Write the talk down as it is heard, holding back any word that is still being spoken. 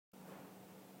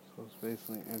It's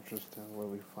basically interesting what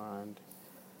we find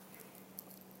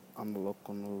on the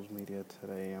local news media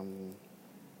today. I'm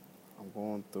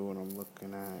going through and I'm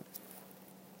looking at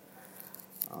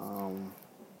um,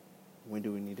 when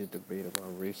do we need a debate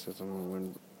about racism, and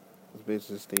when it's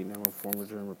basically stating that when former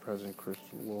German President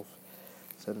Christian Wolff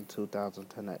said in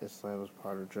 2010 that Islam was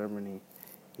part of Germany,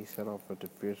 he set off a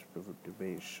fierce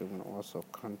debate showing also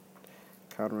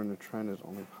countering the trend is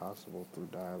only possible through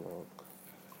dialogue.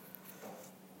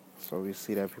 So we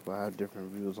see that people have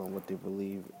different views on what they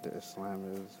believe that Islam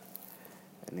is,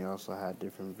 and they also have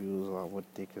different views on what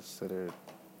they consider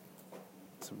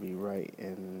to be right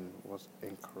and what's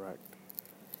incorrect,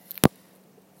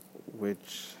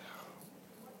 which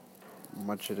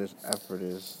much of this effort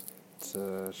is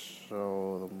to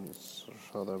show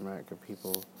the American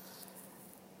people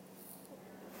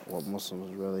what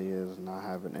Muslims really is, not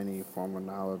having any form of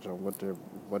knowledge on what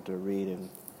they're reading,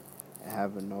 and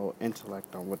having no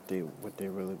intellect on what they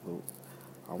really believe,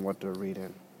 on what they're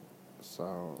reading.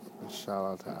 So,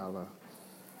 inshallah ta'ala,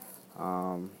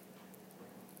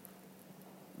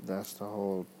 that's the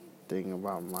whole thing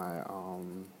about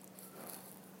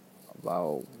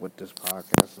about what this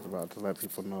podcast is about, to let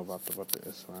people know about what the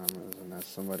Islam is, and that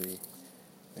somebody,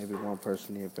 maybe one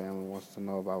person in your family wants to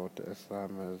know about what the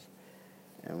Islam is,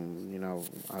 and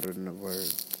other than the word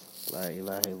La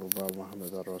ilaha illallah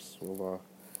Muhammad Rasulullah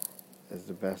is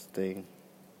the best thing.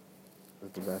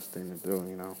 Is the best thing to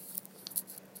do,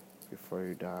 before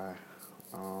you die.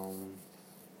 So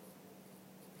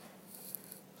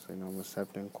I'm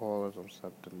accepting callers, I'm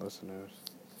accepting listeners,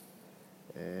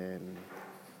 and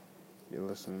you're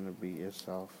listening to Beat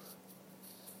Yourself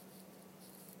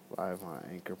live on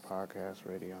Anchor Podcast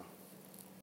Radio.